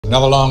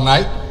Another long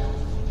night?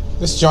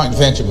 This joint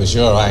venture was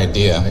your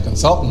idea, and the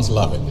consultants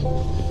love it.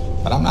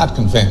 But I'm not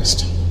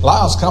convinced.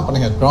 Lyle's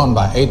company has grown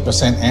by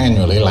 8%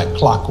 annually like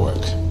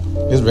clockwork.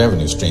 His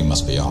revenue stream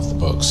must be off the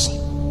books.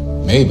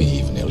 Maybe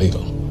even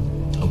illegal.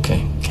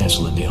 Okay,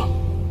 cancel the deal.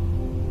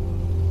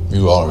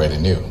 You already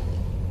knew.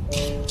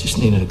 Just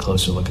needed a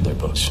closer look at their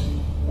books.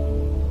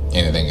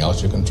 Anything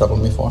else you can trouble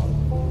me for?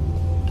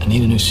 I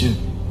need a new suit.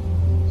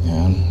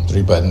 Yeah,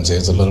 3 buttons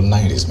is a little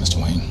 90s,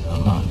 Mr. Wayne.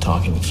 I'm not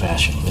talking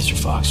fashion, Mr.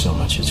 Fox, so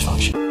much as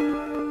function.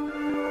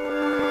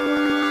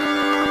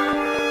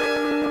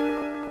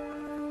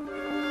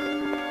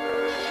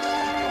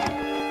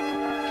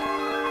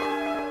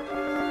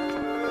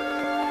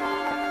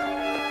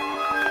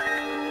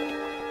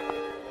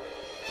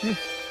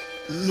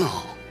 No.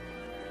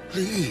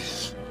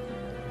 Please.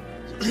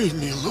 Leave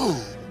me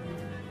alone.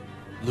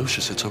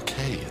 Lucius, it's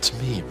okay. It's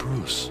me,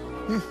 Bruce.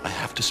 I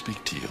have to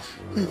speak to you.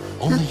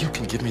 Only you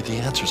can give me the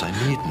answers I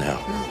need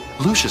now.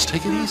 Lucius,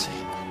 take it easy.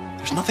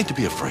 There's nothing to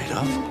be afraid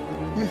of.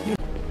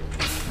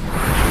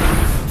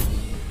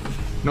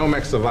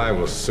 Nomex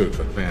survival suit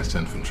for advanced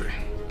infantry.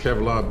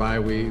 Kevlar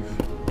bi-weave,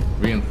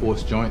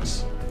 reinforced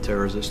joints.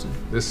 Tear-resistant.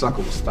 This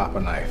sucker will stop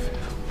a knife.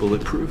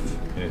 Bulletproof.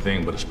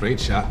 Anything but a straight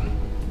shot.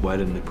 Why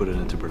didn't they put it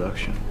into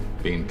production?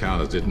 Bean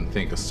counters didn't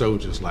think a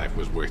soldier's life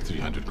was worth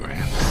 300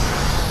 grand.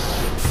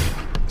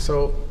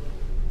 So,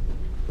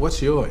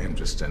 what's your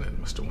interest in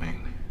it, Mr.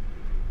 Wayne?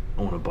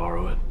 I want to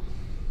borrow it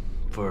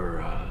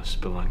for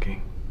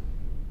spelunking.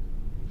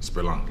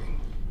 Spelunking.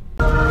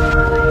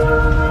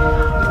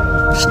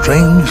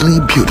 Strangely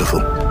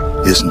beautiful,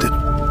 isn't it?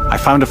 I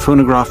found a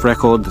phonograph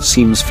record that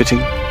seems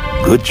fitting.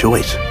 Good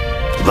choice.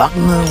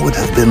 Wagner would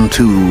have been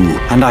too...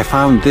 And I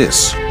found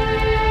this.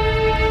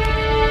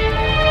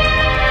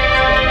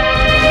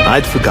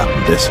 I'd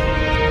forgotten this.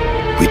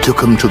 We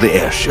took him to the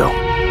air show.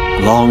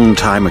 Long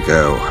time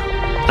ago.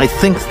 I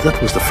think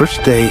that was the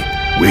first day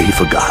where he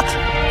forgot.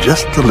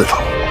 Just a little.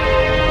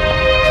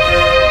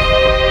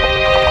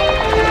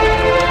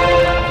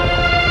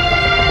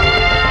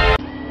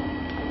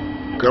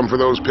 Come for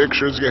those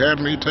pictures you had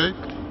me take?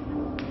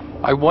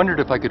 I wondered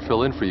if I could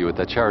fill in for you at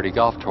that charity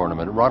golf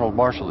tournament Ronald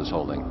Marshall is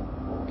holding.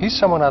 He's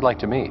someone I'd like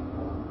to meet.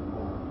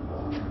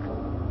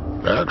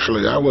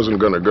 Actually, I wasn't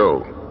gonna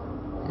go.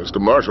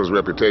 Mr. Marshall's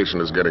reputation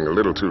is getting a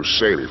little too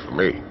shady for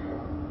me.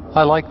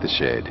 I like the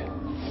shade.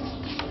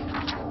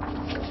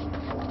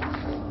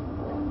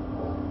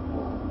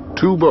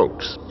 2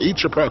 boats,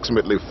 each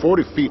approximately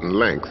 40 feet in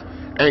length,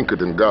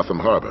 anchored in Gotham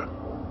Harbor.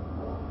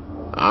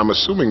 I'm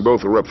assuming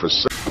both are up for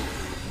sale.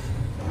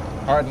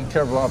 Hardened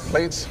Kevlar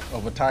plates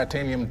over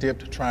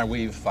titanium-dipped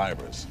tri-weave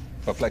fibers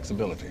for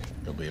flexibility.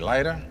 It'll be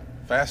lighter,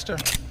 faster,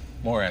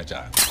 more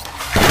agile.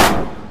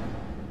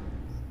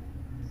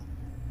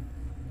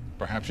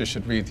 Perhaps you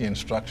should read the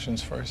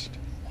instructions first?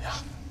 Yeah.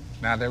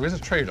 Now, there is a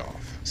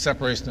trade-off.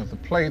 Separation of the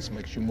plates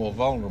makes you more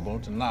vulnerable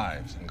to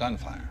knives and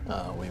gunfire.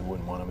 We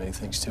wouldn't want to make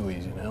things too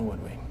easy now,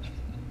 would we?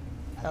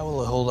 How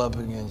will it hold up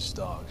against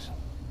dogs?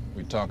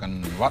 We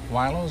talking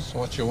Rottweilers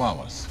or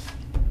Chihuahuas?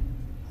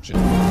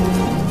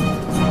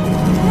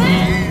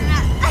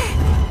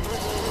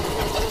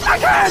 I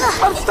can't!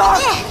 I'm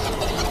stuck!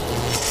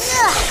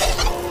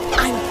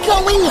 I'm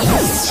going in.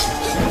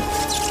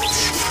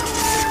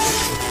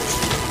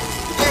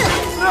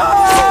 No!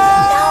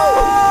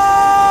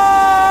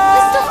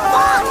 Mr.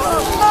 Fox!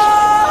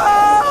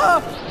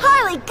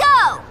 Harley, go!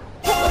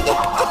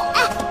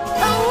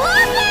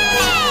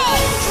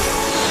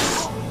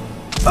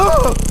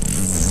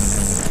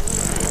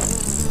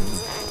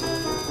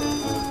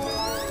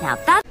 Now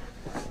that...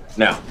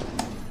 Now,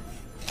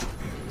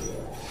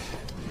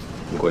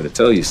 I'm going to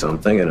tell you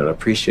something, and I'd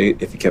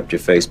appreciate if you kept your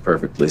face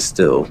perfectly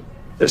still.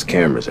 There's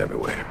cameras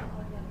everywhere.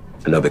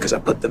 I know because I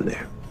put them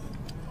there.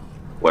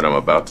 What I'm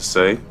about to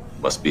say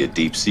must be a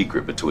deep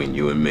secret between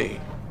you and me.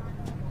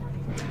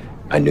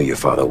 I knew your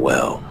father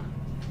well.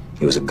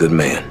 He was a good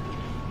man.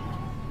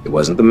 He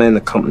wasn't the man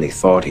the company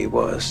thought he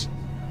was.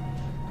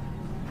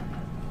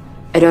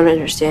 I don't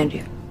understand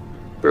you.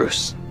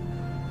 Bruce,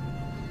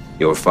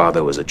 your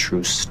father was a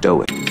true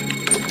stoic.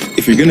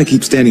 If you're gonna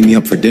keep standing me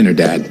up for dinner,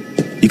 Dad,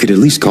 you could at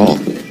least call.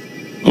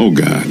 Oh,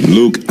 God.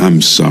 Luke,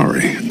 I'm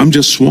sorry. I'm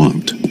just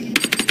swamped.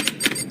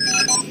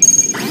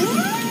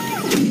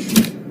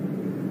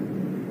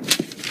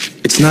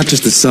 It's not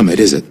just the summit,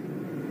 is it?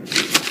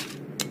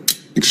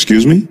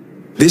 Excuse me?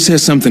 This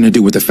has something to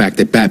do with the fact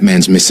that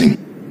Batman's missing.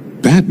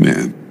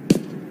 Batman?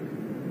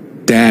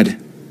 Dad,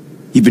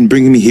 you've been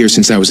bringing me here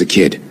since I was a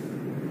kid.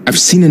 I've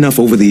seen enough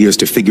over the years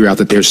to figure out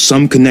that there's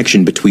some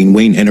connection between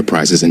Wayne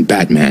Enterprises and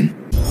Batman.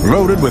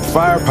 Loaded with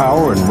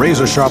firepower and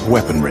razor-sharp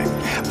weaponry,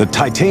 the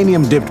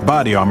titanium-dipped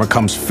body armor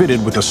comes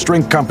fitted with a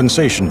strength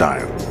compensation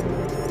dial.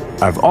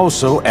 I've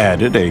also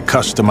added a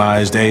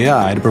customized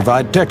AI to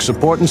provide tech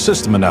support and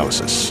system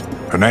analysis.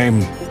 Her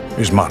name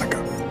is Monica.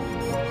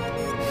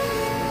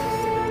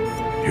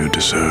 You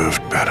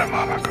deserved better,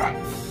 Monica.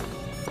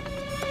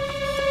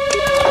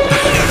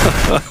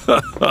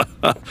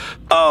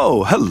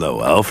 Oh,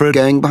 hello, Alfred.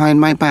 Going behind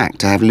my back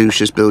to have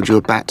Lucius build you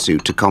a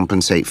batsuit to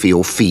compensate for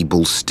your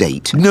feeble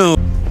state? No.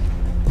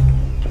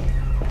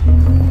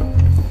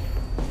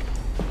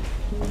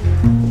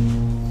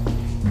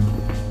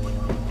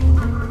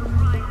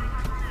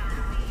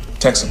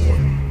 Tech support.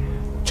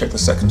 Check the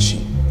second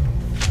sheet.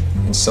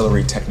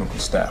 Ancillary technical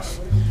staff.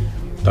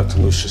 Dr.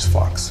 Lucius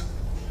Fox.